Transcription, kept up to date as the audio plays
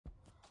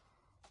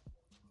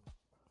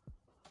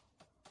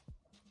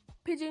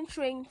Pigeon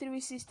Train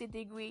 360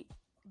 degree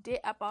dey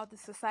about the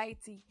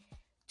society.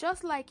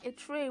 Just like a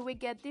train, we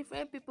get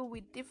different people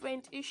with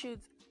different issues,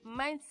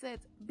 mindset,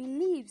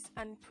 beliefs,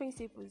 and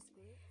principles.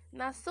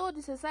 Now, so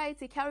the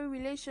society carry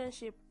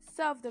relationship,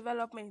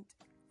 self-development,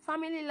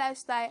 family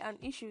lifestyle and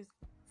issues,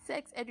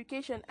 sex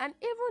education, and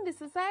even the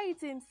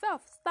society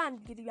himself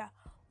stand gidigba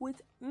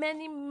with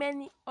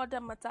many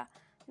other matter.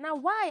 Now,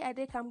 why I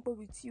dey kampo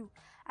with you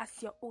as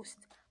your host?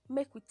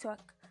 Make we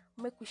talk,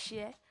 make we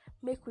share,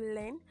 make we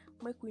learn,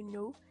 make we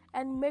know,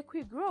 and make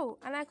we grow.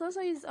 And I can also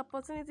use this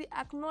opportunity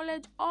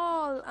acknowledge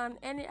all and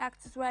any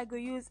artists where I go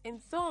use in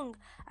song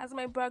as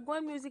my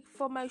background music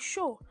for my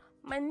show.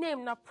 My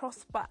name na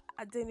Prosper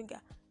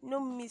Adeniga. No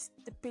miss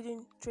the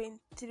Pigeon Train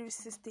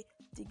 360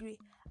 degree.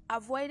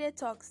 Avoided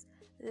talks.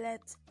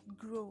 Let's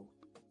grow.